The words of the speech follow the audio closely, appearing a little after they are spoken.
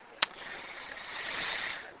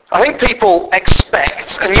I think people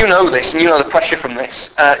expect, and you know this, and you know the pressure from this,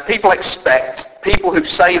 people expect people who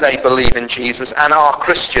say they believe in Jesus and are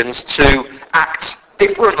Christians to act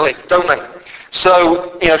differently, don't they?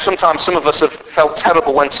 So, sometimes some of us have felt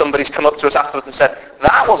terrible when somebody's come up to us afterwards and said,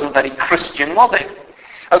 that wasn't very Christian, was it?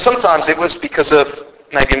 And sometimes it was because of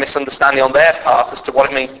maybe a misunderstanding on their part as to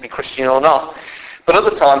what it means to be Christian or not. But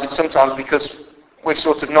other times it's sometimes because we're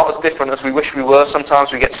sort of not as different as we wish we were.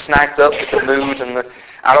 Sometimes we get snagged up with the mood and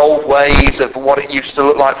our old ways of what it used to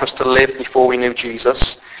look like for us to live before we knew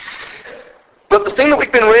Jesus. But the thing that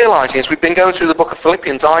we've been realising as we've been going through the book of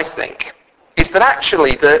Philippians, I think, is that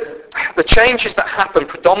actually the changes that happen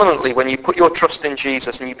predominantly when you put your trust in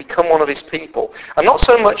Jesus and you become one of his people are not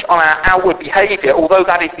so much on our outward behaviour, although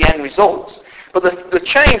that is the end result, but the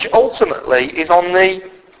change ultimately is on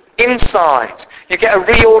the inside. You get a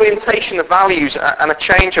reorientation of values and a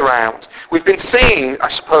change around. We've been seeing, I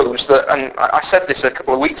suppose, that, and I said this a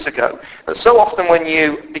couple of weeks ago, that so often when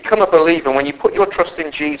you become a believer, when you put your trust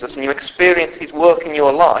in Jesus and you experience his work in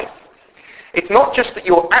your life, it's not just that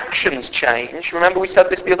your actions change. Remember we said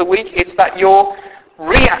this the other week? It's that your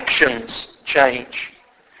reactions change.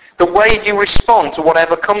 The way you respond to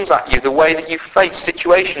whatever comes at you, the way that you face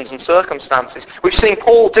situations and circumstances. We've seen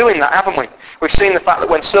Paul doing that, haven't we? We've seen the fact that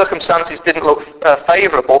when circumstances didn't look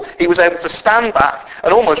favourable, he was able to stand back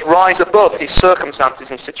and almost rise above his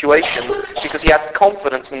circumstances and situations because he had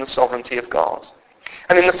confidence in the sovereignty of God.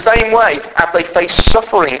 And in the same way, as they face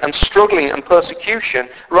suffering and struggling and persecution,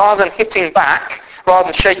 rather than hitting back,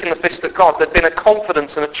 rather than shaking the fist at God, there'd been a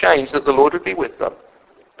confidence and a change that the Lord would be with them.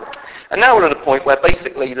 And now we're at a point where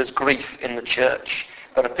basically there's grief in the church.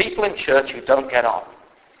 There are people in church who don't get on.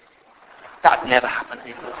 That never happened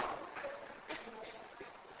in England.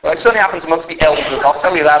 Well, it certainly happens amongst the elders. I'll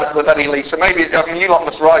tell you that at the very least. So maybe you lot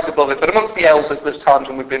must rise above it. But amongst the elders, there's times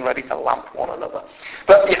when we've been ready to lamp one another.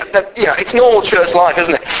 But it's normal church life,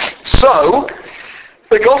 isn't it? So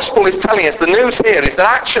the gospel is telling us, the news here is that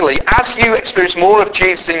actually, as you experience more of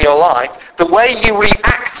Jesus in your life, the way you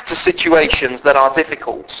react to situations that are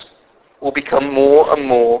difficult will become more and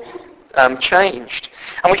more changed.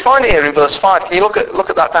 And we find it here in verse 5. Can you look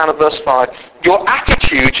at that down at verse 5? Your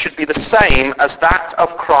attitude should be the same as that of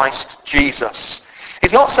Christ Jesus.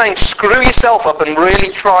 He's not saying screw yourself up and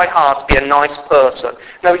really try hard to be a nice person.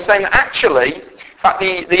 No, he's saying that actually, in fact,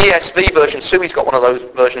 the ESV version, Sue's got one of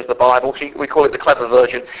those versions of the Bible. We call it the clever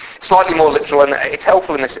version. Slightly more literal, and it's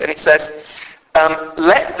helpful in this. And it says,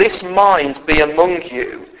 let this mind be among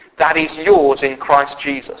you that is yours in Christ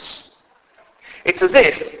Jesus. It's as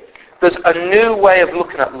if there's a new way of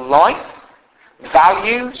looking at life,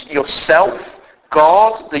 values, yourself,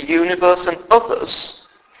 God, the universe, and others.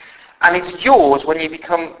 And it's yours when you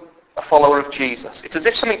become a follower of Jesus. It's as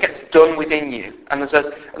if something gets done within you. And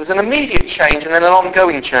there's an immediate change and then an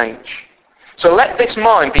ongoing change. So let this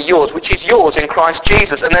mind be yours, which is yours in Christ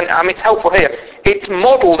Jesus. And then, it's helpful here. It's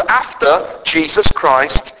modelled after Jesus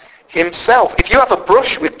Christ himself. If you have a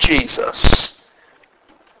brush with Jesus,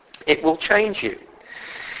 it will change you.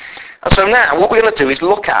 And so now what we're going to do is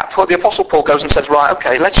look at, the Apostle Paul goes and says, right,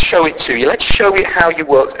 okay, let's show it to you. Let's show you how you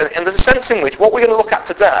work. And there's a sense in which what we're going to look at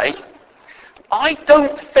today, I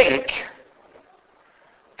don't think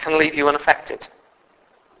can leave you unaffected.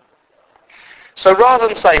 So rather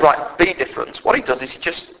than say, right, be different, what he does is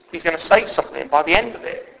he's going to say something, and by the end of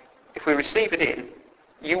it, if we receive it in,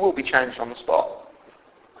 you will be changed on the spot.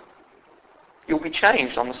 You'll be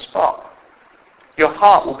changed on the spot. Your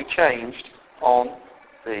heart will be changed on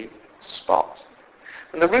the spot.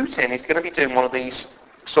 And the routine is going to be doing one of these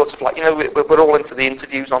sorts of we're all into the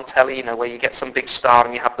interviews on telly, where you get some big star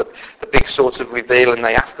and you have the big sort of reveal and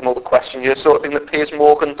they ask them all the questions. The sort of thing that Piers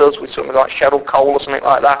Morgan does with something like Cheryl Cole or something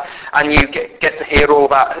like that. And you get to hear all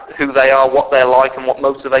about who they are, what they're like and what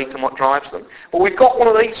motivates and what drives them. Well, we've got one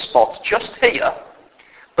of these spots just here,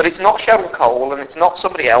 but it's not Cheryl Cole and it's not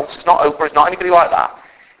somebody else. It's not Oprah. It's not anybody like that.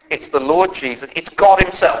 It's the Lord Jesus. It's God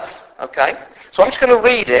himself. Okay? So I'm just going to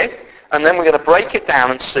read it, and then we're going to break it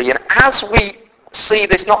down and see. And as we see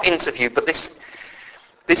this, not interview, but this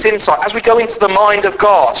insight, as we go into the mind of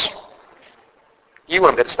God, you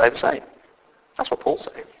won't be able to stay the same. That's what Paul's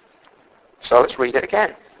saying. So let's read it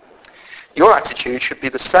again. Your attitude should be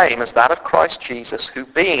the same as that of Christ Jesus, who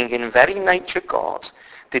being in very nature God,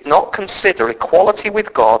 did not consider equality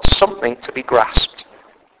with God something to be grasped,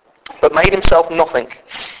 but made himself nothing,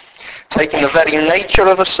 taking the very nature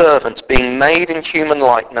of a servant, being made in human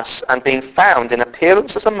likeness, and being found in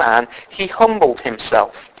appearance as a man, he humbled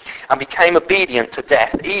himself, and became obedient to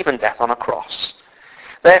death, even death on a cross.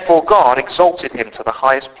 Therefore God exalted him to the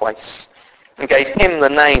highest place, and gave him the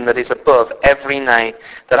name that is above every name,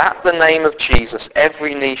 that at the name of Jesus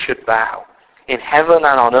every knee should bow, in heaven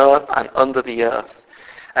and on earth and under the earth,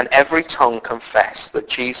 and every tongue confess that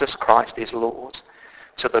Jesus Christ is Lord,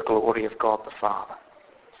 to the glory of God the Father.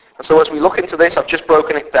 And so as we look into this, I've just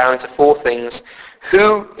broken it down into 4 things: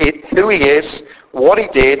 who he is, what he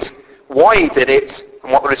did, why he did it,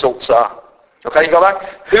 and what the results are. Okay, you got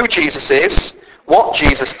that? Who Jesus is, what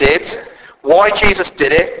Jesus did, why Jesus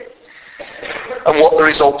did it, and what the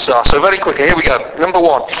results are. So very quickly, here we go. Number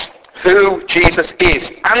 1, who Jesus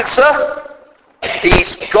is. Answer: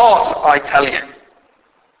 he's God, I tell you.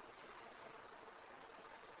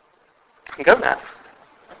 I can go now.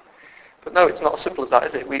 But no, it's not as simple as that,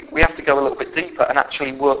 is it? We have to go a little bit deeper and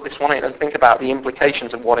actually work this one in and think about the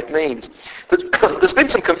implications of what it means. There's been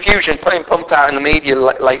some confusion being pumped out in the media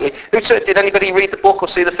lately. Did anybody read the book or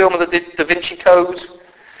see the film of the Da Vinci Code?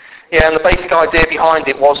 Yeah, and the basic idea behind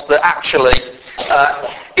it was that actually,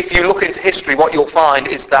 if you look into history, what you'll find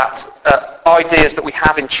is that ideas that we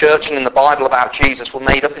have in church and in the Bible about Jesus were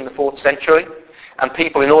made up in the 4th century, and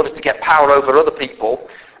people, in order to get power over other people,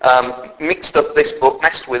 mixed up this book,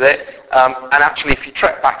 messed with it, and actually if you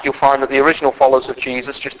trek back you'll find that the original followers of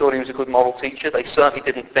Jesus just thought he was a good moral teacher. They certainly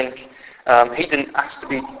didn't think, he didn't ask to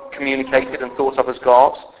be communicated and thought of as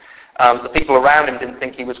God. The people around him didn't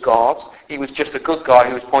think he was God. He was just a good guy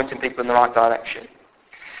who was pointing people in the right direction.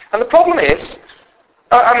 And the problem is,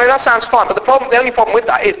 I mean that sounds fine, but the only problem with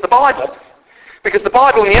that is the Bible. Because the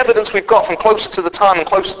Bible and the evidence we've got from closer to the time and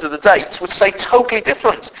closer to the dates would say totally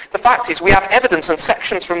different. The fact is we have evidence and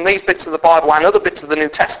sections from these bits of the Bible and other bits of the New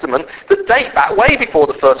Testament that date back way before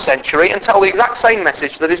the 1st century and tell the exact same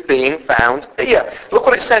message that is being found here. Look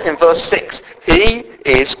what it says in verse 6. He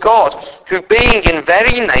is God, who being in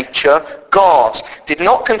very nature God, did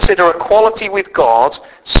not consider equality with God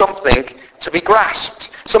something to be grasped.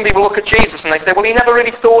 Some people look at Jesus and they say, well, he never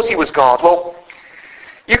really thought he was God. Well,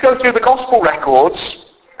 you go through the gospel records,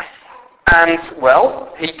 and,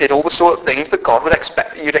 well, he did all the sort of things that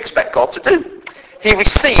you'd expect God to do. He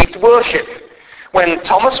received worship. When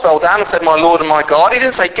Thomas fell down and said, my Lord and my God, he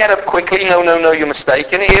didn't say, get up quickly, no, you're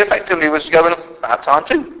mistaken. He effectively was going, about time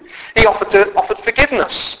too. He offered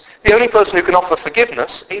forgiveness. The only person who can offer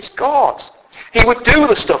forgiveness is God. He would do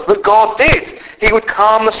the stuff that God did. He would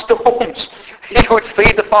calm the storms. He would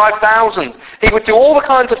feed the 5,000. He would do all the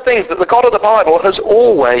kinds of things that the God of the Bible has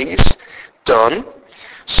always done.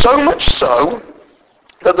 So much so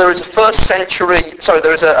that there is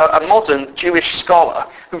a modern Jewish scholar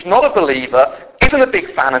who's not a believer, isn't a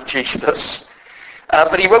big fan of Jesus,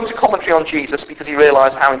 but he wrote a commentary on Jesus because he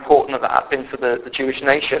realised how important that had been for the Jewish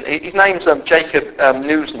nation. His name's Jacob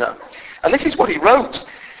Neusner. And this is what he wrote.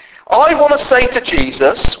 I want to say to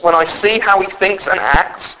Jesus, when I see how he thinks and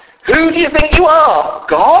acts, who do you think you are?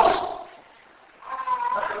 God?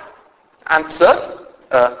 Answer,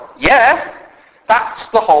 yeah. That's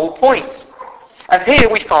the whole point. And here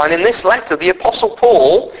we find in this letter the Apostle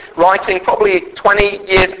Paul, writing probably 20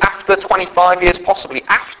 years after, 25 years possibly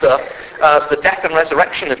after the death and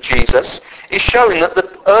resurrection of Jesus, is showing that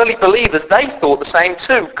the early believers, they thought the same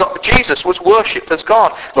too. Jesus was worshipped as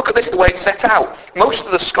God. Look at this, the way it's set out. Most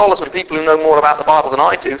of the scholars and people who know more about the Bible than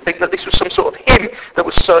I do think that this was some sort of hymn that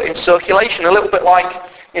was in circulation, a little bit like,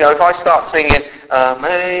 if I start singing,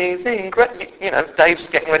 Amazing Grace, Dave's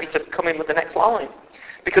getting ready to come in with the next line.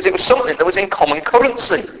 Because it was something that was in common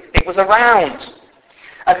currency. It was around.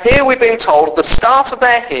 And here we're being told at the start of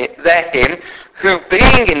their hymn, who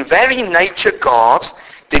being in very nature God,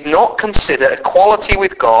 did not consider equality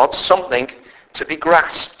with God something to be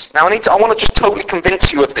grasped. Now I want to just totally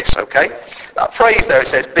convince you of this, okay? That phrase there, it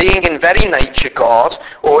says, being in very nature God,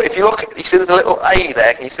 or if you look, you see there's a little A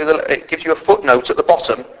there, can you see it gives you a footnote at the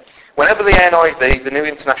bottom. Whenever the NIV, the New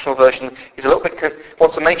International Version, is a little bit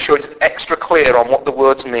wants to make sure it's extra clear on what the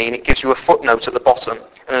words mean, it gives you a footnote at the bottom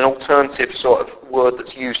and an alternative sort of word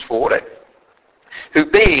that's used for it. Who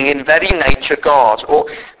being in very nature God, or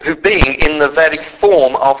who being in the very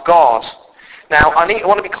form of God. Now, I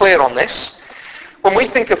want to be clear on this. When we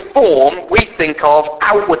think of form, we think of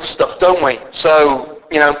outward stuff, don't we? So,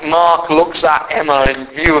 Mark looks at Emma in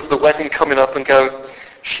view of the wedding coming up and goes,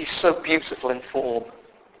 she's so beautiful in form.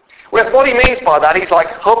 Well, what he means by that, he's like,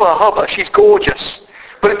 hubba, she's gorgeous.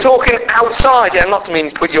 But talking outside, not to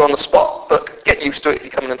mean to put you on the spot, but get used to it if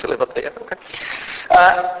you're coming in to live up here, okay?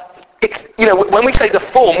 When we say the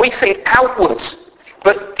form, we think outward.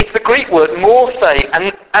 But it's the Greek word morphe,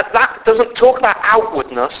 and that doesn't talk about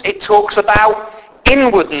outwardness, it talks about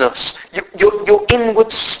inwardness, your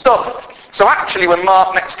inward stuff. So actually when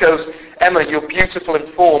Mark next goes, Emma, you're beautiful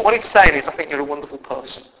in form, what he's saying is, I think you're a wonderful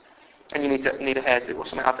person. And you need a hairdo or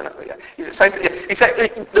something, I don't know. He said,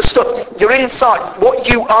 the stuff, you're inside, what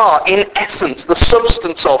you are in essence, the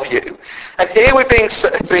substance of you. And here we're being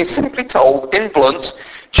simply told, in blunt,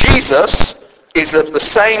 Jesus is of the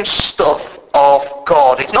same stuff of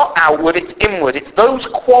God. It's not outward, it's inward. It's those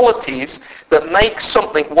qualities that make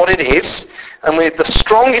something what it is. And with the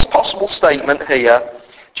strongest possible statement here,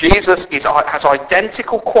 Jesus has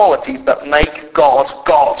identical qualities that make God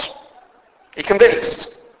God. Are you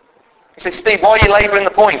convinced? You say, Steve, why are you labouring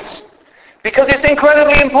the point? Because it's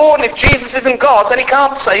incredibly important. If Jesus isn't God, then he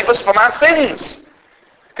can't save us from our sins.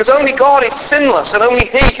 Because only God is sinless, and only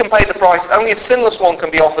he can pay the price. Only a sinless one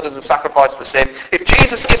can be offered as a sacrifice for sin. If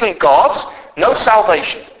Jesus isn't God, no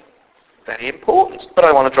salvation. Very important. But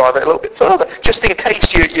I want to drive it a little bit further. Just in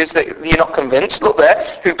case you're not convinced, look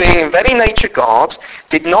there. Who being in very nature God,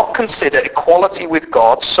 did not consider equality with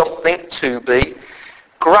God something to be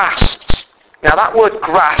grasped. Now that word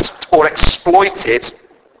grasped or exploited,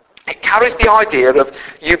 it carries the idea of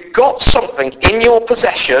you've got something in your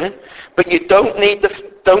possession, but you don't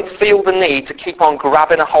feel the need to keep on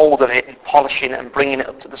grabbing a hold of it and polishing it and bringing it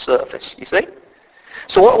up to the surface. You see?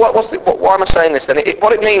 So why am I saying this then?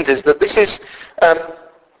 What it means is that this is,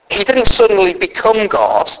 he didn't suddenly become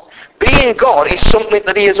God. Being God is something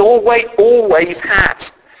that he has always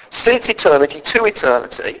had. Since eternity to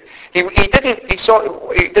eternity. He didn't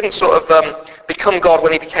become God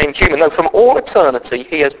when he became human. No, from all eternity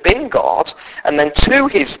he has been God, and then to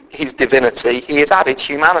his divinity he has added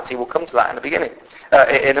humanity. We'll come to that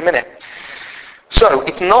in a minute. So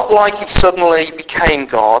it's not like he suddenly became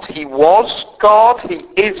God. He was God, he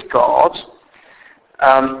is God,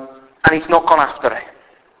 and he's not gone after it.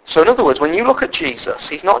 So in other words, when you look at Jesus,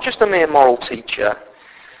 he's not just a mere moral teacher,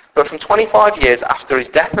 but from 25 years after his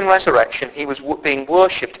death and resurrection, he was being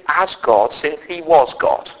worshipped as God since he was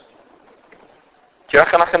God. Do you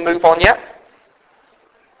reckon I can move on yet?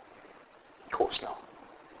 Of course not.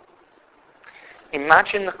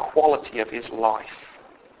 Imagine the quality of his life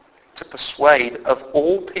to persuade of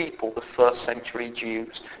all people the first century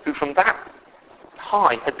Jews, who from that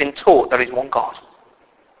high had been taught there is one God.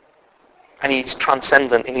 And he's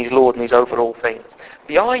transcendent and he's Lord and he's over all things.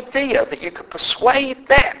 The idea that you could persuade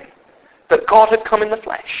them that God had come in the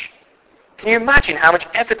flesh. Can you imagine how much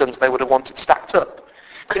evidence they would have wanted stacked up?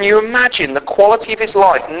 Can you imagine the quality of his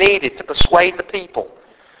life needed to persuade the people?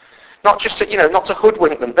 Not just to, not to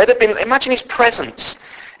hoodwink them. Imagine his presence.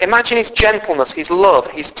 Imagine his gentleness, his love,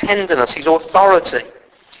 his tenderness, his authority,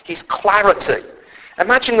 his clarity.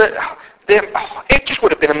 Imagine that. It just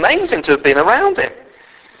would have been amazing to have been around him.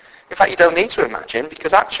 In fact, you don't need to imagine,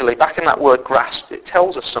 because actually, back in that word grasp, it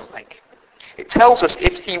tells us something. It tells us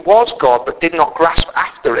if he was God but did not grasp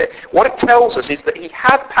after it, what it tells us is that he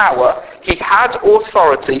had power, he had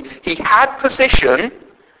authority, he had position,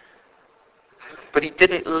 but he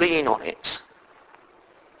didn't lean on it.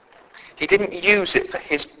 He didn't use it for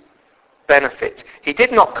his benefit. He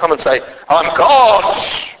did not come and say, I'm God,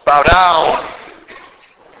 bow down.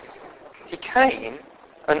 He came,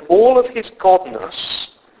 and all of his godness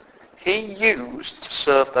he used to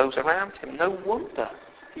serve those around him. No wonder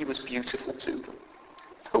he was beautiful to them.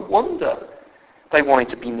 No wonder they wanted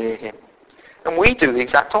to be near him. And we do the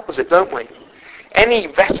exact opposite, don't we? Any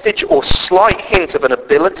vestige or slight hint of an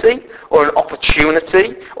ability or an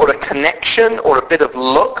opportunity or a connection or a bit of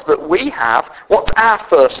luck that we have, what's our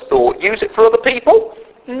first thought? Use it for other people?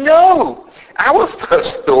 No. Our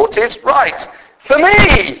first thought is, right, for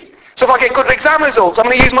me. So if I get good exam results, I'm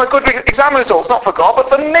going to use my good exam results, not for God, but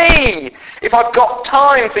for me. If I've got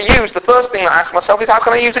time to use, the first thing that I ask myself is, how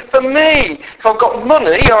can I use it for me? If I've got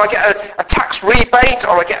money, or I get a tax rebate,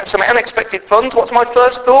 or I get some unexpected funds, what's my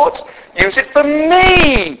first thought? Use it for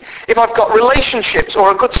me. If I've got relationships,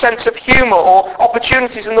 or a good sense of humour, or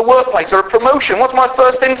opportunities in the workplace, or a promotion, what's my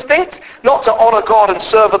first instinct? Not to honour God and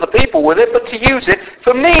serve other people with it, but to use it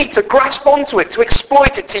for me, to grasp onto it, to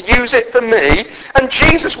exploit it, to use it for me. And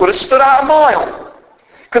Jesus would have stood out a mile.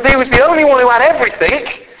 Because he was the only one who had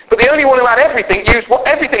everything, but the only one who had everything used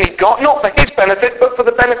everything he'd got, not for his benefit, but for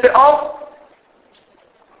the benefit of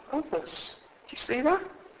others. Do you see that?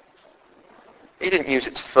 He didn't use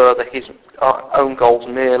it to further his own goals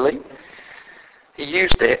merely. He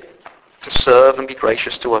used it to serve and be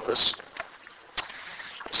gracious to others.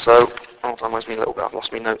 So, hold on, where's my little bit? I've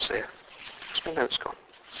lost my notes here. Where's my notes gone?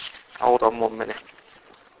 Hold on 1 minute.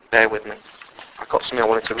 Bear with me. I've got something I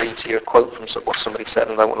wanted to read to you, a quote from what somebody said,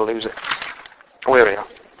 and I don't want to lose it. Oh, here we are.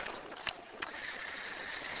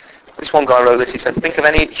 This one guy wrote this. He said, think of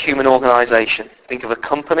any human organisation. Think of a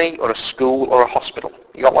company or a school or a hospital.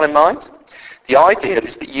 You got one in mind? The idea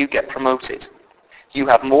is that you get promoted. You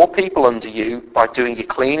have more people under you by doing your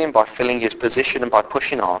cleaning, by filling your position, and by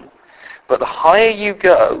pushing on. But the higher you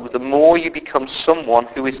go, the more you become someone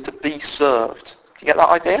who is to be served. Do you get that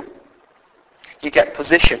idea? You get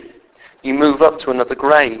position. You move up to another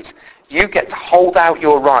grade. You get to hold out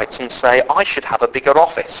your rights and say, I should have a bigger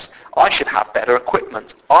office. I should have better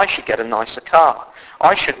equipment. I should get a nicer car.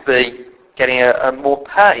 I should be getting a more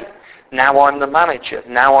pay. Now I'm the manager.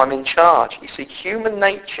 Now I'm in charge. You see, human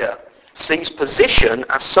nature sees position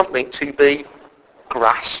as something to be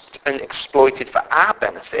grasped and exploited for our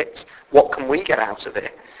benefit. What can we get out of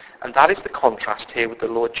it? And that is the contrast here with the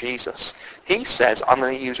Lord Jesus. He says, I'm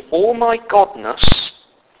going to use all my godness.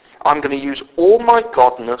 I'm going to use all my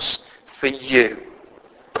godness for you.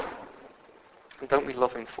 And don't we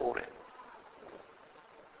love him for it?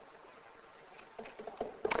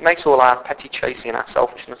 It makes all our petty chasing and our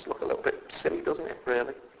selfishness look a little bit silly, doesn't it,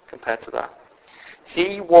 really, compared to that?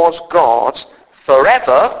 He was God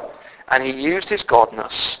forever, and he used his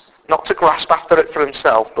godness not to grasp after it for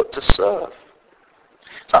himself, but to serve.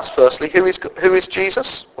 So that's firstly, who is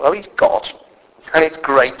Jesus? Well, he's God, and it's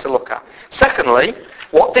great to look at. Secondly,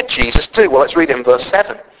 what did Jesus do? Well, let's read it in verse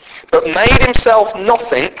 7. But made himself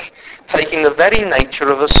nothing, taking the very nature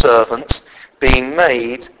of a servant, being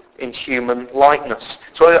made in human likeness.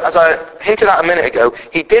 So as I hinted at a minute ago,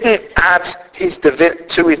 he didn't add his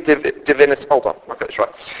divinity. Hold on, I'll get this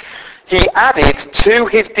right. He added to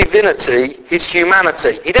his divinity his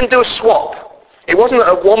humanity. He didn't do a swap. It wasn't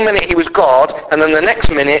that at 1 minute he was God and then the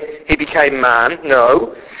next minute he became man.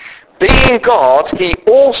 No. Being God, he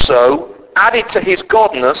also added to his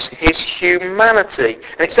godness his humanity.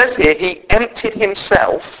 And it says here, he emptied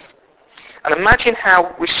himself. And imagine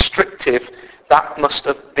how restrictive that must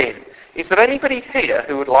have been. Is there anybody here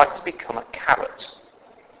who would like to become a carrot?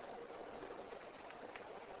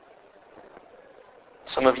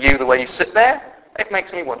 Some of you, the way you sit there, it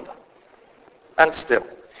makes me wonder. And still.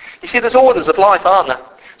 You see, there's orders of life, aren't there?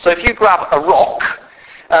 So if you grab a rock,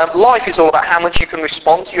 life is all about how much you can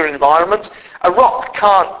respond to your environment. A rock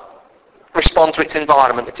can't respond to its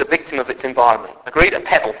environment. It's a victim of its environment. Agreed? A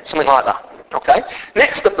pebble, something like that. Okay?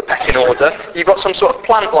 Next up the pecking order, you've got some sort of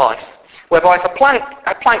plant life, whereby if a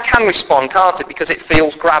plant can respond, can't it? Because it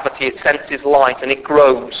feels gravity, it senses light, and it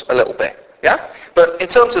grows a little bit. Yeah? But in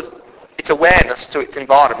terms of its awareness to its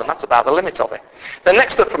environment, that's about the limit of it. Then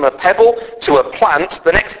next up, from a pebble to a plant,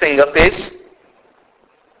 the next thing up is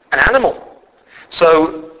an animal.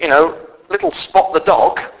 So, little Spot the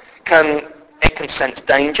dog can sense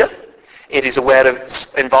danger. It is aware of its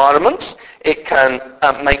environment. It can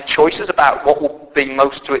make choices about what will be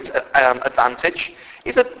most to its advantage.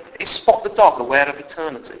 Is Spot the dog aware of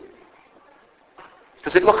eternity?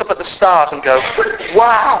 Does it look up at the stars and go,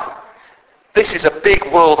 wow, this is a big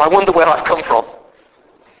world, I wonder where I've come from?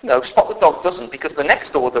 No, Spot the dog doesn't, because the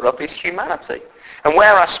next order up is humanity. And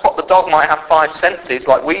whereas Spot the dog might have 5 senses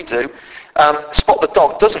like we do, Spot the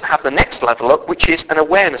dog doesn't have the next level up, which is an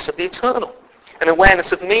awareness of the eternal, an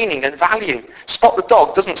awareness of meaning and value. Spot the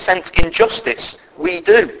dog doesn't sense injustice. We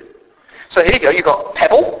do. So here you go, you've got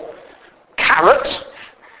pebble, carrot,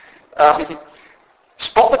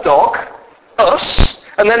 Spot the dog, us,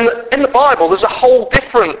 and then in the Bible there's a whole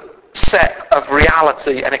different set of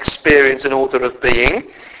reality and experience and order of being.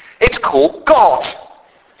 It's called God.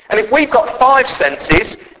 And if we've got 5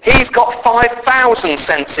 senses, he's got 5,000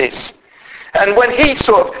 senses. And when he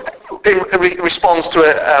sort of responds to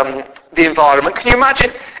the environment, can you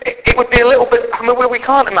imagine? It would be a little bit, we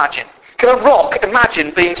can't imagine. Can a rock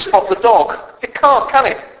imagine being Spot the dog? It can't, can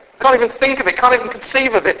it? Can't even think of it, can't even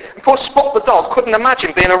conceive of it. And poor Spot the dog couldn't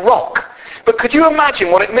imagine being a rock. But could you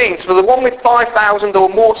imagine what it means for the one with 5,000 or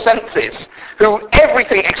more senses, who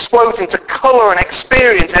everything explodes into colour and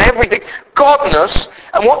experience and everything, godness,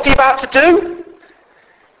 and what's he about to do?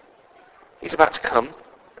 He's about to become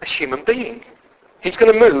a human being. He's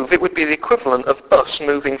going to move, it would be the equivalent of us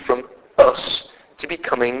moving from us to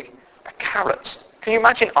becoming a carrot. Can you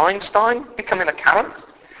imagine Einstein becoming a carrot?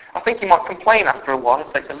 I think he might complain after a while and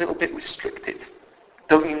say it's a little bit restrictive.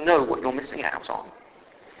 Don't you know what you're missing out on?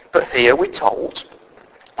 But here we're told,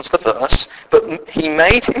 what's the verse? But he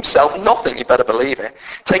made himself nothing, you better believe it,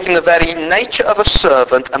 taking the very nature of a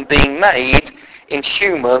servant and being made in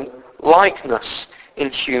human likeness, in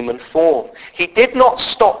human form. He did not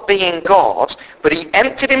stop being God, but he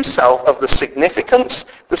emptied himself of the significance,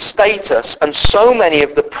 the status, and so many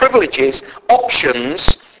of the privileges,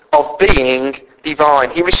 options of being divine.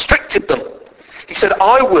 He restricted them. He said,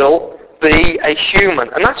 I will be a human.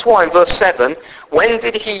 And that's why in verse 7, when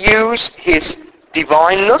did he use his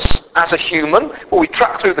divineness as a human? Well, we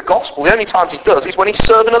track through the gospel. The only times he does is when he's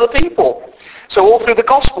serving other people. So all through the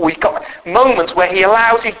gospel we've got moments where he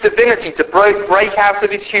allows his divinity to break out of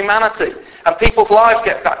his humanity. And people's lives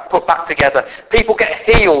get put back together. People get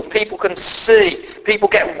healed. People can see. People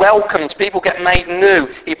get welcomed. People get made new.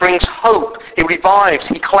 He brings hope. He revives.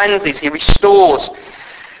 He cleanses. He restores.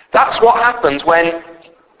 That's what happens when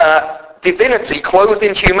divinity clothed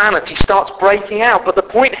in humanity starts breaking out. But the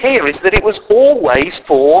point here is that it was always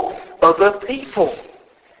for other people.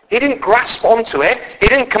 He didn't grasp onto it. He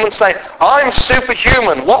didn't come and say, I'm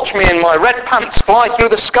superhuman. Watch me in my red pants fly through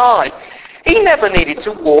the sky. He never needed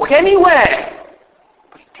to walk anywhere.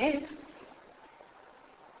 But he did.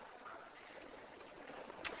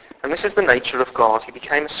 And this is the nature of God. He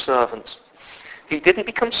became a servant. He didn't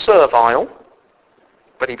become servile,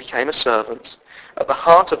 but he became a servant. At the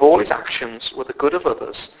heart of all his actions were the good of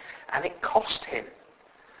others, and it cost him.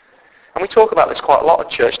 And we talk about this quite a lot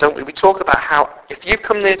at church, don't we? We talk about how if you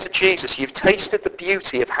come near to Jesus, you've tasted the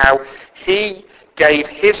beauty of how he gave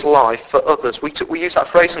his life for others. We use that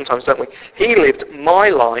phrase sometimes, don't we? He lived my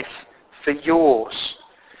life for yours.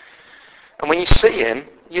 And when you see him,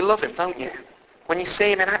 you love him, don't you? When you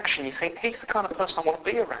see him in action, you think, he's the kind of person I want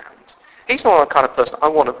to be around. He's not the kind of person I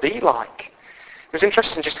want to be like. It was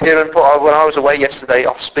interesting just hearing, when I was away yesterday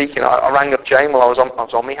off speaking, I rang up Jane while I was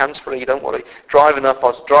on my hands-free, don't worry. Driving up, I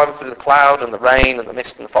was driving through the cloud and the rain and the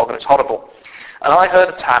mist and the fog, and it's horrible. And I heard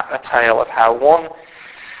a tale of how one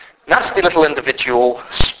nasty little individual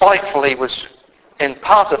spitefully was in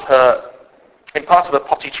part of her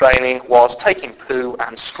potty training was taking poo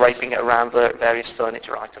and scraping it around the various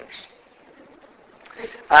furniture items.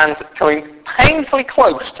 And coming painfully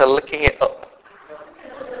close to licking it up.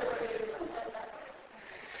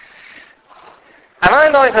 And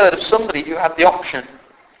then I heard of somebody who had the option,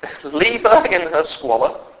 leave her in her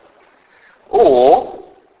squalor, or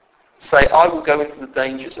say, I will go into the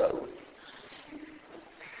danger zone.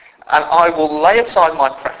 And I will lay aside my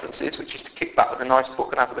preferences, which is to kick back with a nice book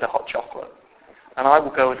and have a bit of hot chocolate. And I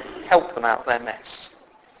will go and help them out of their mess.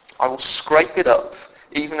 I will scrape it up,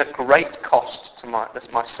 even at great cost to my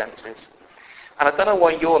senses. And I don't know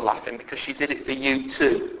why you're laughing, because she did it for you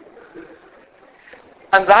too.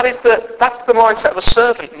 And that's the mindset of a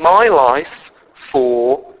servant. My life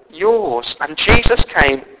for yours. And Jesus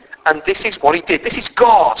came, and this is what he did. This is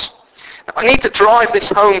God. Now, I need to drive this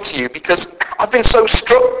home to you, because I've been so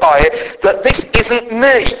struck by it that this isn't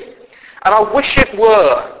me. And I wish it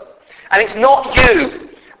were. And it's not you.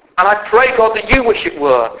 And I pray, God, that you wish it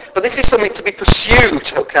were. But this is something to be pursued,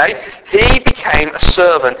 okay? He became a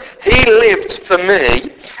servant. He lived for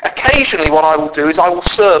me. Occasionally what I will do is I will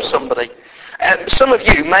serve somebody. Some of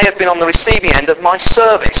you may have been on the receiving end of my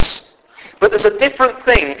service. But there's a different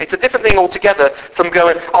thing. It's a different thing altogether from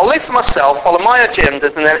going, I'll live for myself, follow my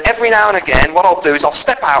agendas, and then every now and again what I'll do is I'll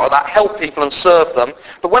step out of that, help people and serve them.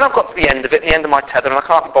 But when I've got to the end of it, the end of my tether, and I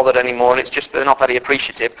can't be bothered anymore, and it's just they're not very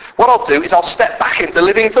appreciative, what I'll do is I'll step back into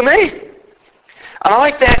living for me. And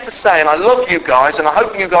I dare to say, and I love you guys, and I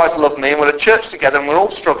hope you guys love me, and we're at church together, and we're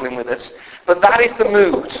all struggling with this, but that is the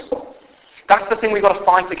mood. That's the thing we've got to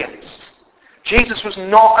fight against. Jesus was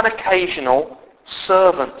not an occasional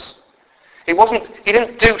servant. He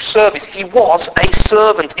didn't do service. He was a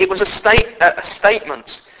servant. It was a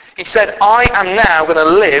statement. He said, I am now going to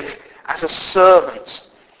live as a servant.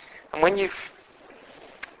 And when you've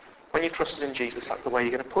trusted in Jesus, that's the way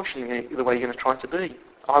you're going to push and the way you're going to try to be.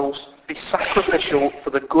 I will be sacrificial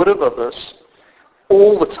for the good of others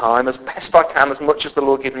all the time, as best I can, as much as the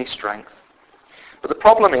Lord gives me strength. But the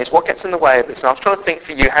problem is, what gets in the way of this? And I was trying to think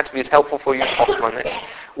for you how to be as helpful for you as possible in this.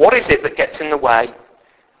 What is it that gets in the way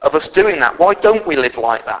of us doing that? Why don't we live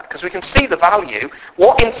like that? Because we can see the value.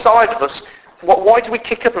 What inside of us, why do we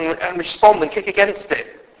kick up and respond and kick against it?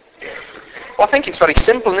 Well, I think it's very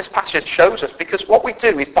simple, and this passage shows us, because what we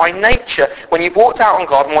do is, by nature, when you've walked out on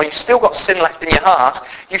God and while you've still got sin left in your heart,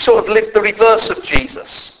 you sort of live the reverse of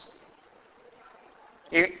Jesus.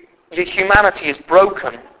 Your humanity is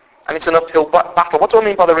broken, and it's an uphill battle. What do I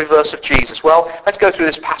mean by the reverse of Jesus? Well, let's go through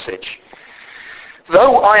this passage.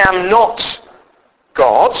 Though I am not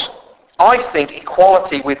God, I think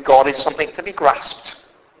equality with God is something to be grasped.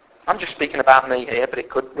 I'm just speaking about me here, but it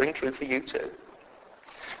could ring true for you too.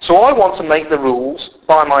 So I want to make the rules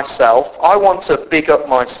by myself. I want to big up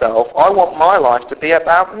myself. I want my life to be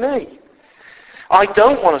about me. I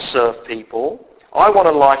don't want to serve people. I want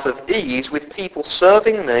a life of ease with people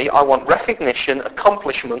serving me. I want recognition,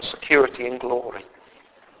 accomplishment, security and glory.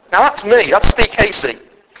 Now that's me. That's Steve Casey.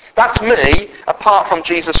 That's me apart from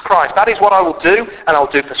Jesus Christ. That is what I will do, and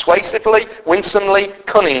I'll do persuasively, winsomely,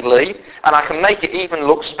 cunningly, and I can make it even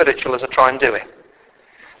look spiritual as I try and do it.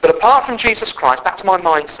 But apart from Jesus Christ, that's my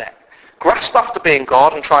mindset. grasp after being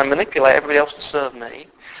God and try and manipulate everybody else to serve me.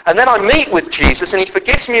 And then I meet with Jesus, and he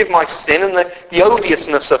forgives me of my sin and the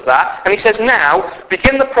odiousness of that. And he says, now,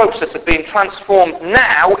 begin the process of being transformed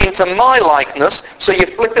now into my likeness, so you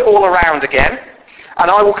flip it all around again, and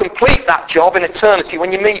I will complete that job in eternity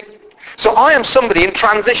when you meet. So I am somebody in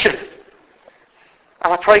transition.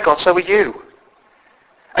 And I pray, God, so are you.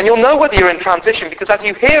 And you'll know whether you're in transition, because as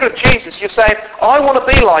you hear of Jesus, you're saying, I want to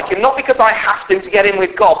be like him, not because I have to get in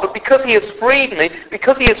with God, but because he has freed me,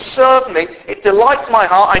 because he has served me. It delights my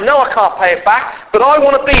heart. I know I can't pay it back, but I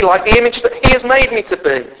want to be like the image that he has made me to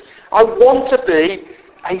be. I want to be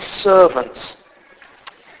a servant.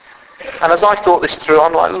 And as I thought this through,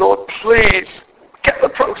 I'm like, Lord, please, get the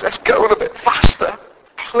process going a bit faster.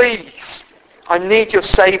 Please. I need your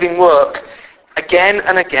saving work. Again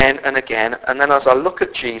and again and again. And then as I look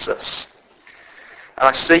at Jesus, and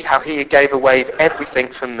I see how he gave away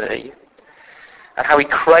everything for me, and how he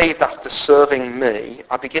craved after serving me,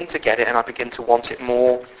 I begin to get it, and I begin to want it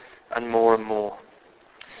more and more and more.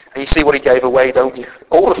 And you see what he gave away, don't you?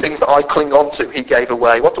 All the things that I cling on to, he gave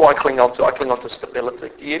away. What do I cling on to? I cling on to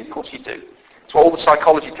stability. Do you? Of course you do. It's what all the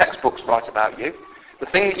psychology textbooks write about you. The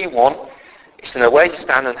thing that you want is to know where you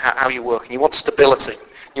stand and how you work. And you want stability.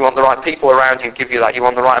 You want the right people around you who give you that. You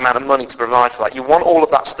want the right amount of money to provide for that. You want all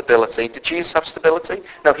of that stability. Did Jesus have stability?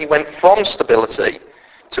 No, he went from stability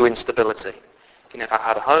to instability. He never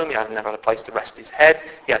had a home. He never had a place to rest his head.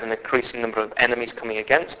 He had an increasing number of enemies coming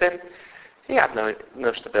against him. He had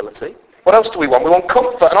no stability. What else do we want? We want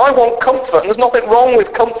comfort. And I want comfort. And there's nothing wrong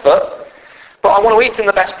with comfort. But I want to eat in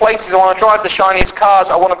the best places. I want to drive the shiniest cars.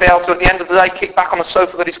 I want to be able to, at the end of the day, kick back on a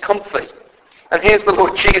sofa that is comfy. And here's the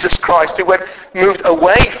Lord Jesus Christ, who moved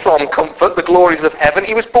away from comfort, the glories of heaven.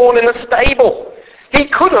 He was born in a stable. He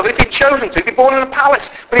could have, if he'd chosen to, he'd be born in a palace,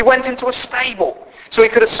 but he went into a stable so he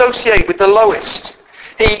could associate with the lowest.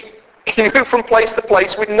 He moved from place to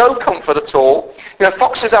place with no comfort at all. You know,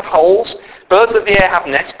 foxes have holes, birds of the air have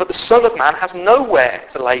nests, but the Son of Man has nowhere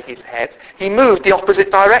to lay his head. He moved the opposite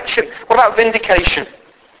direction. What about vindication?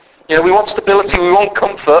 You know, we want stability, we want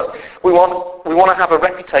comfort, we want to have a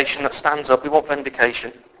reputation that stands up, we want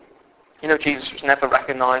vindication. You know, Jesus was never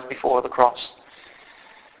recognized before the cross.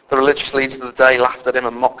 The religious leaders of the day laughed at him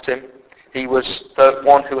and mocked him. He was the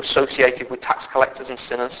one who associated with tax collectors and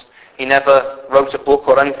sinners. He never wrote a book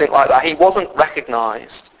or anything like that. He wasn't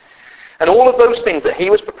recognized. And all of those things that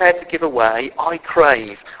he was prepared to give away, I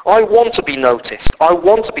crave. I want to be noticed. I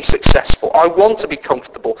want to be successful. I want to be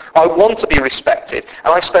comfortable. I want to be respected.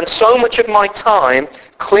 And I spend so much of my time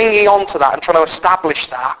clinging on to that and trying to establish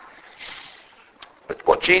that. But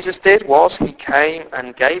what Jesus did was he came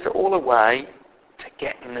and gave it all away to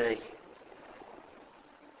get me.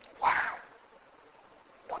 Wow.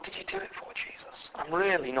 What did you do it for, Jesus? I'm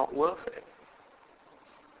really not worth it.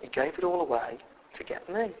 He gave it all away to get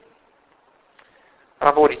me. And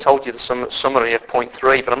I've already told you the summary of point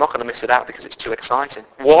 3, but I'm not going to miss it out because it's too exciting.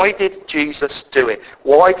 Why did Jesus do it?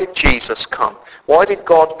 Why did Jesus come? Why did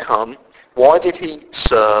God come? Why did he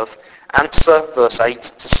serve? Answer, verse 8,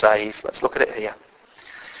 to save. Let's look at it here.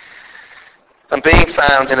 And being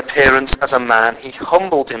found in appearance as a man, he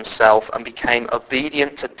humbled himself and became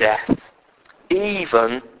obedient to death,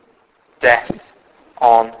 even death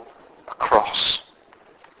on a cross.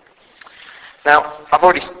 Now, I've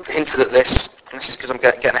already hinted at this. And this is because I'm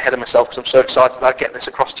getting ahead of myself because I'm so excited about getting this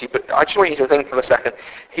across to you. But I just want you to think for a second.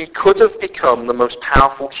 He could have become the most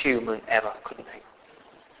powerful human ever, couldn't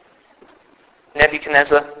he?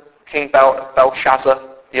 Nebuchadnezzar, King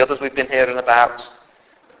Belshazzar, the others we've been hearing about,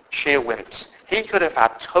 sheer wimps. He could have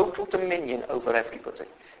had total dominion over everybody.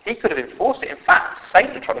 He could have enforced it. In fact,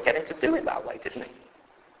 Satan tried to get him to do it that way, didn't he?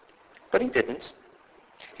 But he didn't.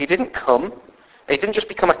 He didn't come. He didn't just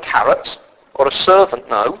become a carrot or a servant,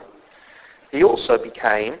 no. He also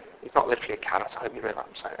became, he's not literally a carrot, I hope you realise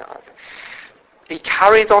I'm saying that. He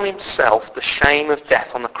carried on himself the shame of death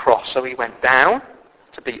on the cross. So he went down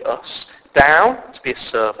to be us, down to be a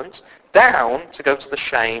servant, down to go to the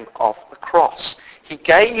shame of the cross. He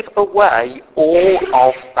gave away all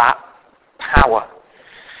of that power.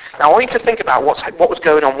 Now I want you to think about what was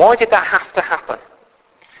going on. Why did that have to happen?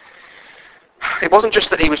 It wasn't just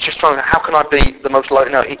that he was just trying to, how can I be the most low?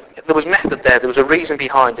 No, there was method there. There was a reason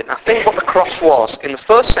behind it. And I think what the cross was, in the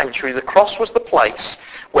first century, the cross was the place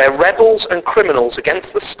where rebels and criminals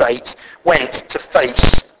against the state went to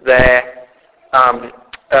face their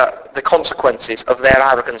the consequences of their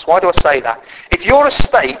arrogance. Why do I say that? If you're a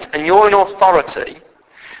state and you're in authority,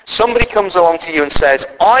 somebody comes along to you and says,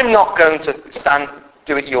 I'm not going to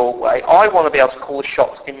do it your way. I want to be able to call the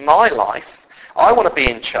shots in my life. I want to be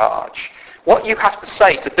in charge. What you have to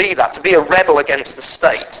say to be that, to be a rebel against the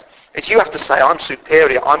state, Is you have to say, I'm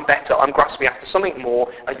superior, I'm better, I'm grasping after something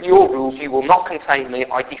more, and your rules, you will not contain me,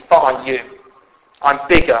 I defy you. I'm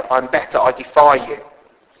bigger, I'm better, I defy you.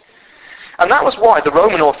 And that was why the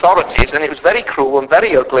Roman authorities, and it was very cruel and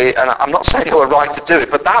very ugly, and I'm not saying they were right to do it,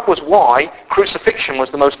 but that was why crucifixion was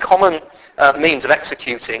the most common means of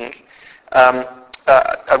executing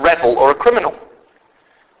a rebel or a criminal.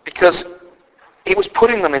 Because it was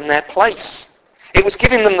putting them in their place. It was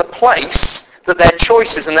giving them the place that their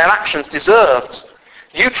choices and their actions deserved.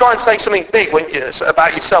 You try and say something big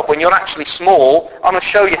about yourself when you're actually small, I'm going to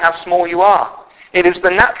show you how small you are. It is the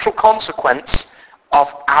natural consequence of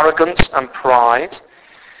arrogance and pride.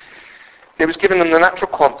 It was giving them the natural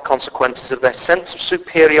consequences of their sense of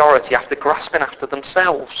superiority after grasping after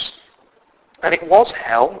themselves. And it was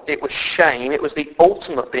hell, it was shame, it was the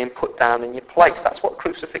ultimate being put down in your place. That's what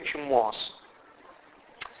crucifixion was.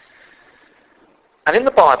 And in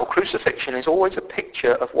the Bible, crucifixion is always a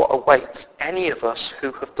picture of what awaits any of us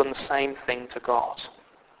who have done the same thing to God.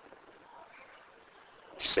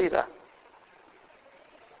 You see that?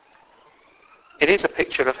 It is a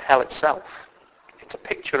picture of hell itself. It's a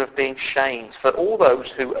picture of being shamed for all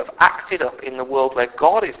those who have acted up in the world where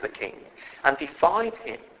God is the king and defied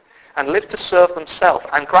him and lived to serve themselves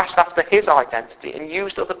and grasped after his identity and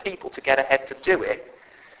used other people to get ahead to do it.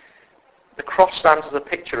 The cross stands as a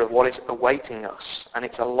picture of what is awaiting us, and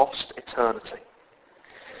it's a lost eternity.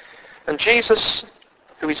 And Jesus,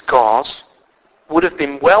 who is God, would have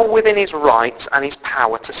been well within his rights and his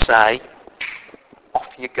power to say, off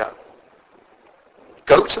you go.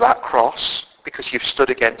 Go to that cross because you've stood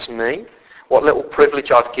against me. What little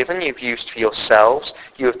privilege I've given you've used for yourselves.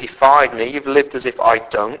 You have defied me. You've lived as if I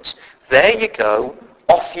don't. There you go.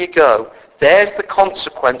 Off you go. There's the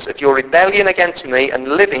consequence of your rebellion against me and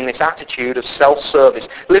living this attitude of self-service,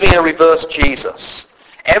 living a reverse Jesus.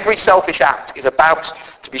 Every selfish act is about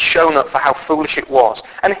to be shown up for how foolish it was.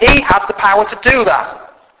 And he had the power to do that.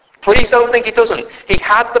 Please don't think he doesn't. He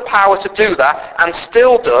had the power to do that and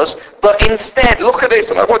still does, but instead, look at this,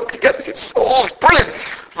 and I want to get this, it's brilliant.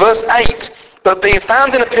 Verse 8, but being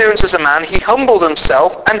found in appearance as a man, he humbled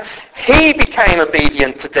himself, and he became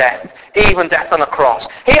obedient to death, even death on a cross.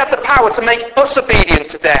 He had the power to make us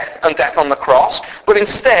obedient to death and death on the cross, but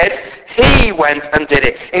instead, he went and did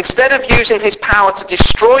it. Instead of using his power to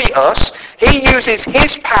destroy us, he uses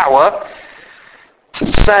his power to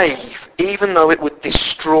save, even though it would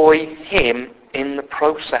destroy him in the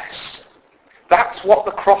process. That's what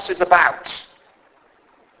the cross is about.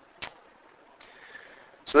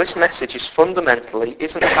 So this message is fundamentally,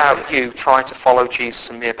 isn't about you trying to follow Jesus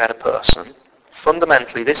and be a better person.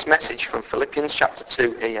 Fundamentally, this message from Philippians chapter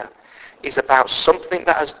 2 here is about something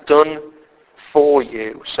that has done for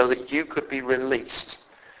you so that you could be released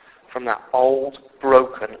from that old,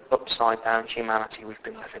 broken, upside-down humanity we've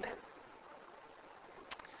been living in.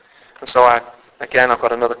 And so I've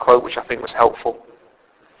got another quote which I think was helpful.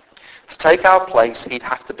 To take our place, he'd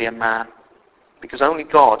have to be a man, because only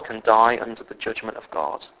God can die under the judgment of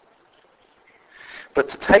God. But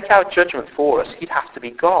to take our judgment for us, he'd have to be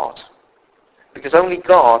God, because only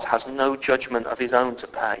God has no judgment of his own to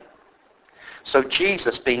pay. So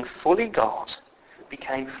Jesus, being fully God,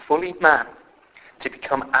 became fully man to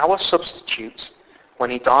become our substitute when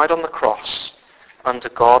he died on the cross under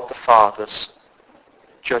God the Father's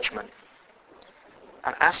judgment.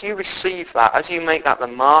 And as you receive that, as you make that the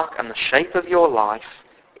mark and the shape of your life,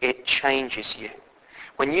 it changes you.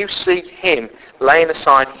 When you see him laying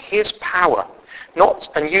aside his power,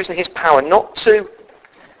 and using his power not to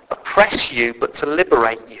oppress you, but to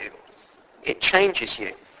liberate you, it changes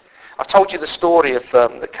you. I've told you the story of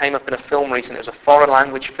that came up in a film recently. It was a foreign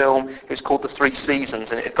language film. It was called The Three Seasons,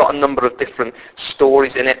 and it got a number of different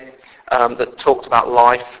stories in it that talked about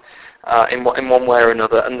life in one way or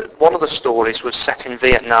another. And one of the stories was set in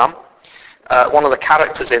Vietnam. One of the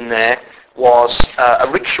characters in there was a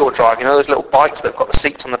rickshaw driver. You know those little bikes that have got the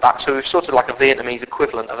seats on the back? So he was sort of like a Vietnamese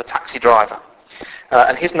equivalent of a taxi driver.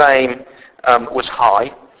 And his name was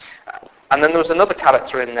Hai. And then there was another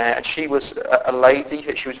character in there, and she was a lady.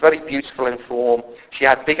 She was very beautiful in form. She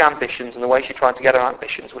had big ambitions, and the way she tried to get her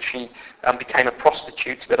ambitions was she became a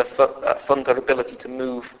prostitute to be able to fund her ability to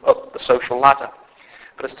move up the social ladder.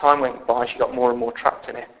 But as time went by, she got more and more trapped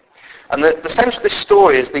in it. And the sense of this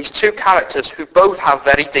story is these two characters who both have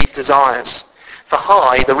very deep desires. For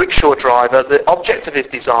Hai, the rickshaw driver, the object of his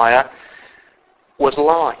desire was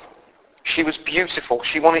Lai. She was beautiful.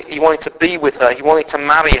 He wanted to be with her. He wanted to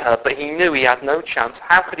marry her, but he knew he had no chance.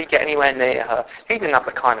 How could he get anywhere near her? He didn't have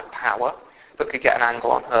the kind of power that could get an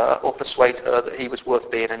angle on her or persuade her that he was worth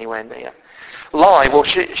being anywhere near. Lie, well,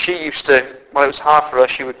 she used to, well, it was hard for her.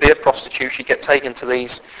 She would be a prostitute. She'd get taken to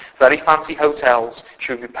these very fancy hotels.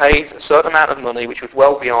 She would be paid a certain amount of money, which was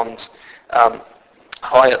well beyond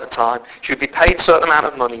high at the time. She would be paid a certain amount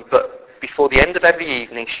of money, but before the end of every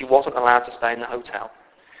evening, she wasn't allowed to stay in the hotel.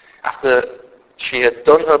 After she had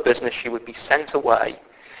done her business, she would be sent away,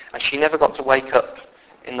 and she never got to wake up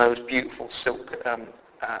in those beautiful silk,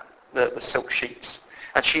 the silk sheets.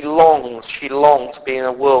 And she longed to be in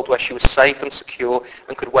a world where she was safe and secure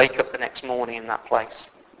and could wake up the next morning in that place.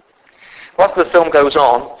 Well, as the film goes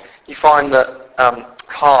on, you find that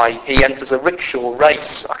he enters a rickshaw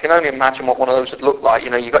race. I can only imagine what one of those would look like. You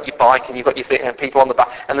know, you've got your bike and you've got your people on the back,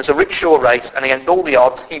 and there's a rickshaw race, and against all the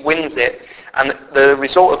odds, he wins it, and the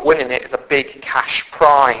result of winning it is a big cash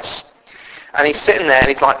prize. And he's sitting there and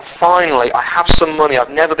he's like, finally, I have some money. I've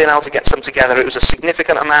never been able to get some together. It was a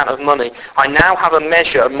significant amount of money. I now have a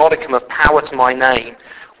measure, a modicum of power to my name.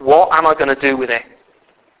 What am I going to do with it?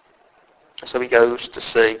 And so he goes to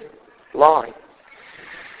see Lie.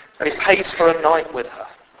 And he pays for a night with her.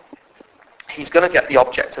 He's going to get the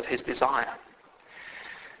object of his desire.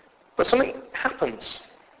 But something happens.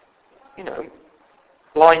 You know,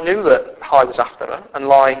 Lie knew that Lie was after her, and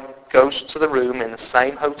Lie goes to the room in the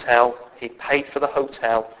same hotel. He paid for the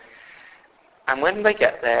hotel. And when they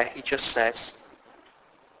get there, he just says,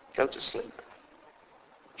 go to sleep.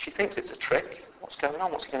 She thinks it's a trick. What's going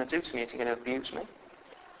on? What's he going to do to me? Is he going to abuse me?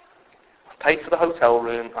 I've paid for the hotel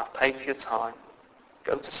room. I've paid for your time.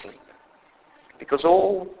 Go to sleep. Because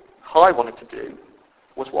all I wanted to do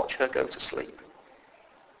was watch her go to sleep.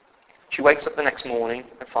 She wakes up the next morning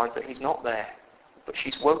and finds that he's not there. But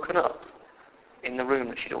she's woken up in the room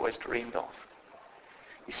that she'd always dreamed of.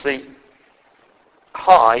 You see,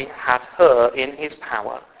 Hai had her in his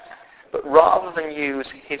power, but rather than use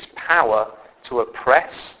his power to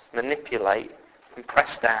oppress, manipulate, and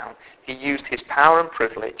press down, he used his power and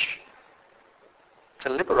privilege to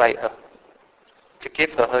liberate her, to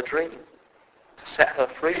give her her dream, to set her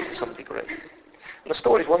free to some degree. And the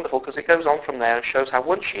story is wonderful because it goes on from there and shows how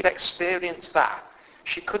once she'd experienced that,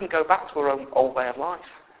 she couldn't go back to her own old way of life.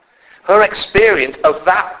 Her experience of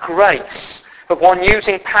that grace, of one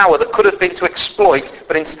using power that could have been to exploit,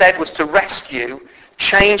 but instead was to rescue,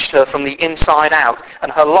 changed her from the inside out.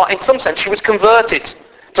 And her life, in some sense, she was converted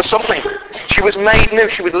to something. She was made new.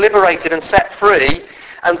 She was liberated and set free.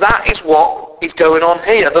 And that is what is going on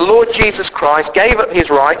here. The Lord Jesus Christ gave up his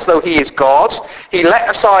rights, though he is God. He let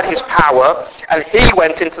aside his power, and he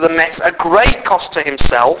went into the mess at great cost to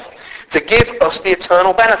himself to give us the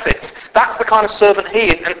eternal benefits. That's the kind of servant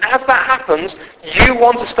he is. And as that happens, you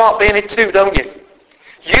want to start being it too, don't you?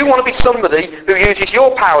 You want to be somebody who uses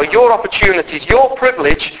your power, your opportunities, your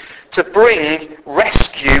privilege to bring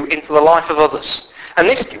rescue into the life of others. And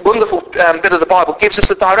this wonderful bit of the Bible gives us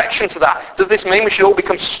a direction to that. Does this mean we should all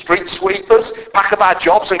become street sweepers, pack up our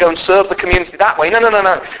jobs and go and serve the community that way? No.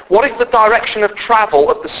 What is the direction of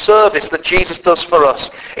travel of the service that Jesus does for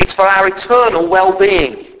us? It's for our eternal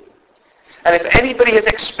well-being. And if anybody has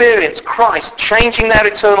experienced Christ changing their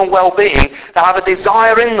eternal well-being, they'll have a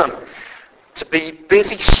desire in them to be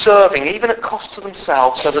busy serving, even at cost to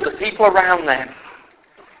themselves, so that the people around them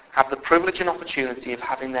have the privilege and opportunity of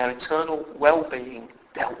having their eternal well-being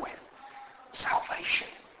dealt with. Salvation.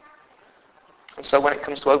 And so when it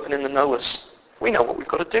comes to opening the Noahs, we know what we've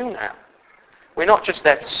got to do now. We're not just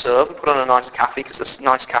there to serve and put on a nice cafe, because a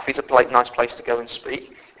nice cafe is a nice place to go and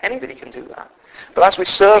speak. Anybody can do that. But as we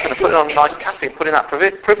serve and put it on a nice cafe and putting that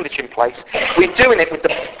privilege in place, we're doing it with the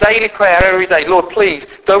daily prayer every day. Lord, please,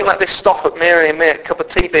 don't let this stop at merely a cup of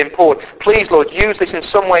tea being poured. Please, Lord, use this in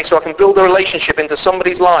some way so I can build a relationship into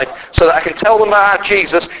somebody's life, so that I can tell them about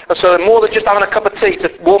Jesus, and so that more than just having a cup of tea to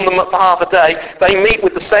warm them up for half a day, they meet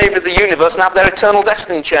with the Saviour of the universe and have their eternal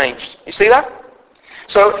destiny changed. You see that?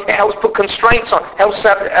 So it helps put constraints on, helps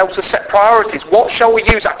us set priorities. What shall we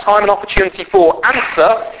use that time and opportunity for?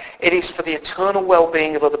 Answer, it is for the eternal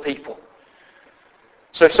well-being of other people.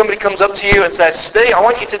 So if somebody comes up to you and says, Steve, I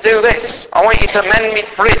want you to do this. I want you to mend me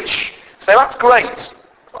fridge. Say, that's great.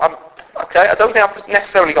 Okay, I don't think I've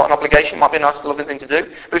necessarily got an obligation. It might be a nice, lovely thing to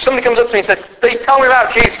do. But if somebody comes up to me and says, Steve, tell me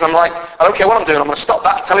about Jesus, I'm like, I don't care what I'm doing. I'm going to stop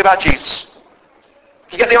that and tell you about Jesus.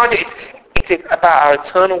 You get the idea? It's about our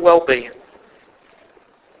eternal well-being.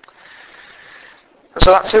 And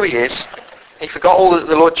so that's who he is. He forgot all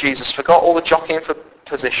the Lord Jesus, forgot all the jockeying for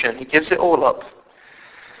position. He gives it all up.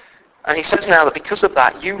 And he says now that because of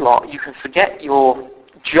that, you can forget your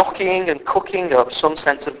jockeying and cooking up some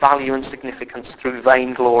sense of value and significance through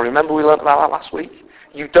vainglory. Remember we learnt about that last week?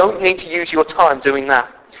 You don't need to use your time doing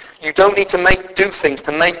that. You don't need to do things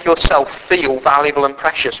to make yourself feel valuable and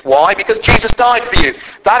precious. Why? Because Jesus died for you.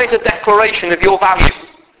 That is a declaration of your value.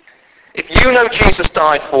 If you know Jesus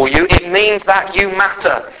died for you, it means that you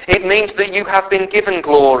matter. It means that you have been given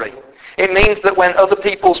glory. It means that when other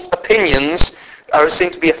people's opinions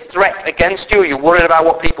seem to be a threat against you, you're worried about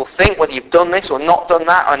what people think, whether you've done this or not done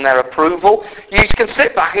that, and their approval, you can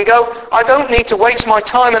sit back and go, I don't need to waste my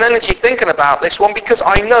time and energy thinking about this one because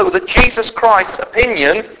I know that Jesus Christ's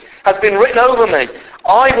opinion has been written over me.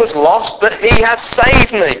 I was lost, but he has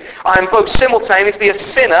saved me. I am both simultaneously a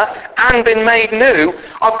sinner and been made new.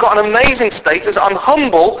 I've got an amazing status. I'm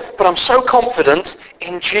humble, but I'm so confident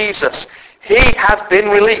in Jesus. He has been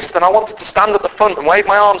released. And I wanted to stand at the front and wave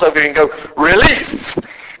my arms over you and go, released!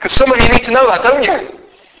 Because some of you need to know that, don't you?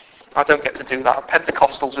 I don't get to do that.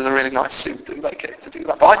 Pentecostals with a really nice suit do. They get to do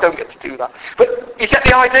that. But I don't get to do that. But you get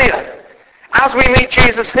the idea. As we meet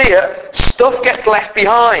Jesus here, stuff gets left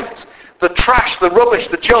behind. The trash, the rubbish,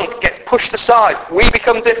 the junk gets pushed aside. We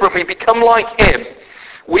become different. We become like him.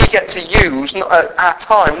 We get to use our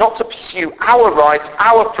time not to pursue our rights,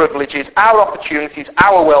 our privileges, our opportunities,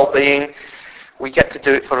 our well-being. We get to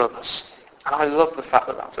do it for others. And I love the fact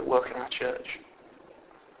that that's at work in our church.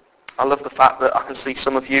 I love the fact that I can see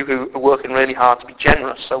some of you who are working really hard to be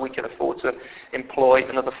generous so we can afford to employ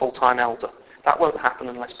another full-time elder. That won't happen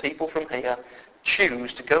unless people from here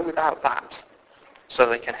choose to go without that so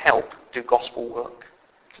they can help do gospel work.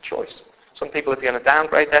 It's a choice. Some people are going to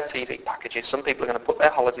downgrade their TV packages. Some people are going to put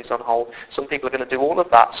their holidays on hold. Some people are going to do all of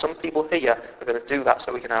that. Some people here are going to do that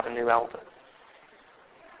so we can have a new elder.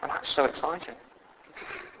 And that's so exciting.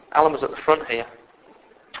 Alan was at the front here.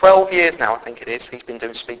 12 years now, I think it is, he's been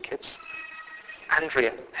doing Speak Kids.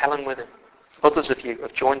 Andrea, Helen with him. Others of you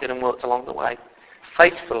have joined in and worked along the way.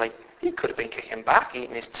 Faithfully, he could have been kicking back,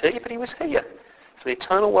 eating his tea, but he was here for the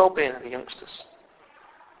eternal well-being of the youngsters.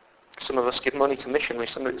 Some of us give money to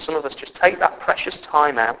missionaries. Some of us just take that precious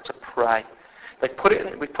time out to pray. We put it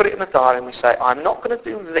in the diary and we say, I'm not going to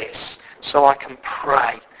do this so I can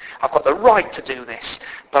pray. I've got the right to do this,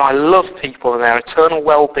 but I love people and their eternal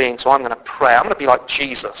well-being, so I'm going to pray. I'm going to be like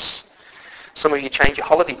Jesus. Some of you change your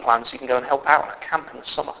holiday plans so you can go and help out at a camp in the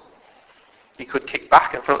summer. You could kick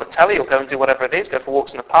back in front of the telly or go and do whatever it is, go for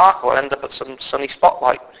walks in the park or end up at some sunny spot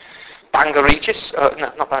like Bangor Regis,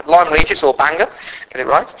 Lyme Regis or Bangor, get it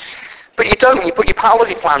right. But you don't, you put your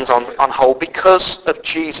holiday plans on hold because of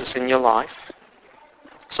Jesus in your life.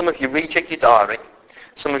 Some of you reject your diary.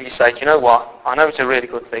 Some of you say, you know what, I know it's a really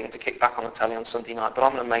good thing to kick back on the telly on Sunday night, but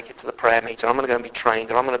I'm going to make it to the prayer meeting, I'm going to go and be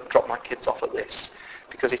trained, or I'm going to drop my kids off at this.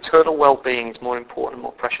 Because eternal well-being is more important and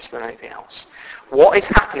more precious than anything else. What is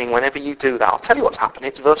happening whenever you do that? I'll tell you what's happening.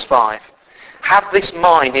 It's verse 5. Have this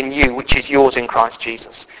mind in you, which is yours in Christ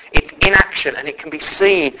Jesus. It's in action, and it can be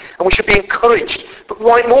seen, and we should be encouraged. But we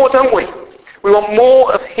want more, don't we? We want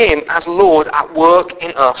more of him as Lord at work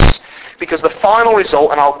in us. Because the final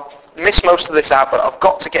result, and I'll miss most of this out, but I've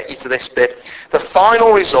got to get you to this bit. The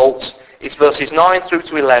final result is verses 9 through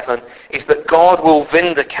to 11, is that God will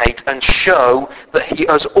vindicate and show that he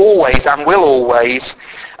has always and will always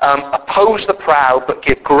oppose the proud, but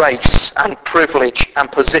give grace and privilege and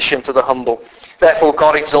position to the humble. Therefore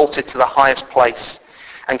God exalted to the highest place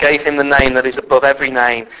and gave him the name that is above every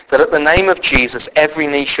name, that at the name of Jesus every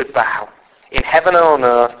knee should bow, in heaven and on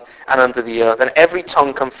earth and under the earth, and every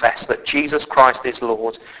tongue confess that Jesus Christ is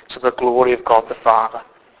Lord, to the glory of God the Father.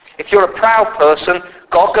 If you're a proud person,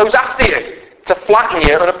 God goes after you to flatten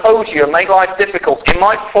you and oppose you and make life difficult. It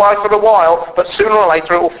might fly for a while, but sooner or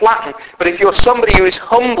later it will flatten. But if you're somebody who is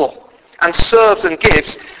humble and serves and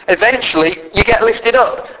gives, eventually you get lifted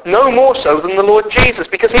up. No more so than the Lord Jesus,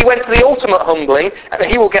 because he went to the ultimate humbling and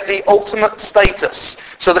he will get the ultimate status.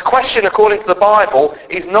 So the question according to the Bible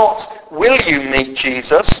is not, will you meet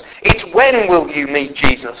Jesus? It's, when will you meet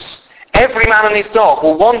Jesus? Every man and his dog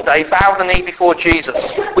will one day bow the knee before Jesus.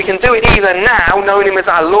 We can do it either now, knowing him as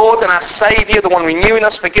our Lord and our Saviour, the one renewing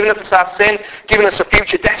us, forgiving us our sin, giving us a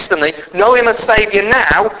future destiny. Know him as Saviour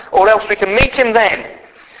now, or else we can meet him then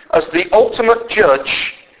as the ultimate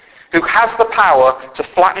judge who has the power to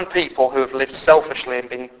flatten people who have lived selfishly and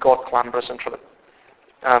been God-clamberers and trying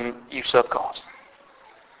to usurp God.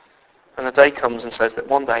 And the day comes and says that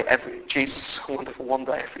one day, Jesus, wonderful, one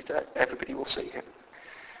day, every day, everybody will see him.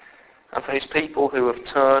 And for his people who have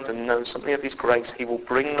turned and know something of his grace, he will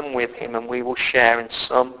bring them with him and we will share in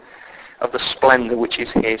some of the splendour which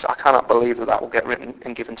is his. I cannot believe that will get written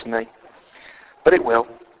and given to me. But it will.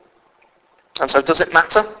 And so does it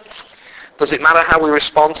matter? Does it matter how we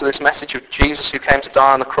respond to this message of Jesus who came to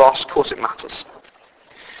die on the cross? Of course it matters.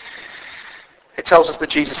 It tells us that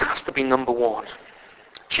Jesus has to be number one.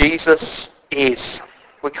 Jesus is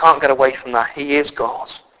We can't get away from that. He is God.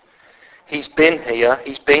 He's been here,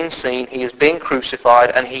 he's been seen, he has been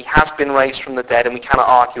crucified, and he has been raised from the dead, and we cannot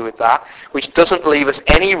argue with that, which doesn't leave us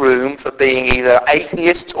any room for being either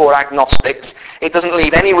atheists or agnostics. It doesn't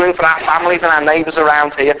leave any room for our families and our neighbours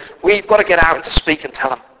around here. We've got to get out and to speak and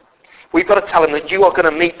tell them. We've got to tell them that you are going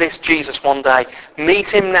to meet this Jesus one day.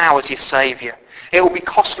 Meet him now as your Saviour. It will be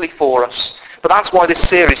costly for us. But that's why this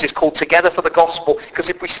series is called Together for the Gospel, because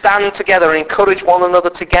if we stand together and encourage one another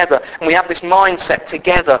together, and we have this mindset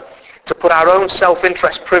together, to put our own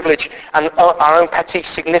self-interest, privilege, and our own petty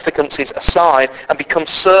significances aside and become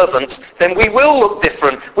servants, then we will look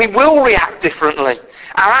different. We will react differently.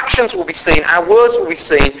 Our actions will be seen. Our words will be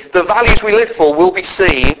seen. The values we live for will be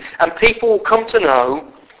seen. And people will come to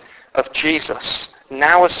know of Jesus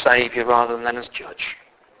now as Saviour rather than as Judge.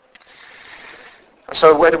 And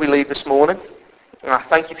so where do we leave this morning? And I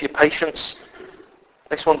thank you for your patience.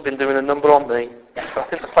 This one's been doing a number on me. But I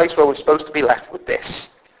think the place where we're supposed to be left with this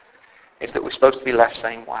is that we're supposed to be left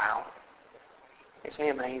saying, wow, isn't he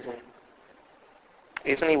amazing?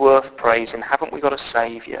 Isn't he worth praising? Haven't we got a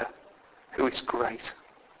Saviour who is great?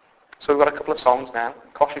 So we've got a couple of songs now.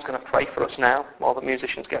 Kosh is going to pray for us now while the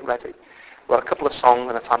musicians get ready. We've got a couple of songs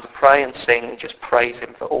and a time to pray and sing and just praise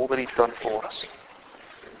him for all that he's done for us.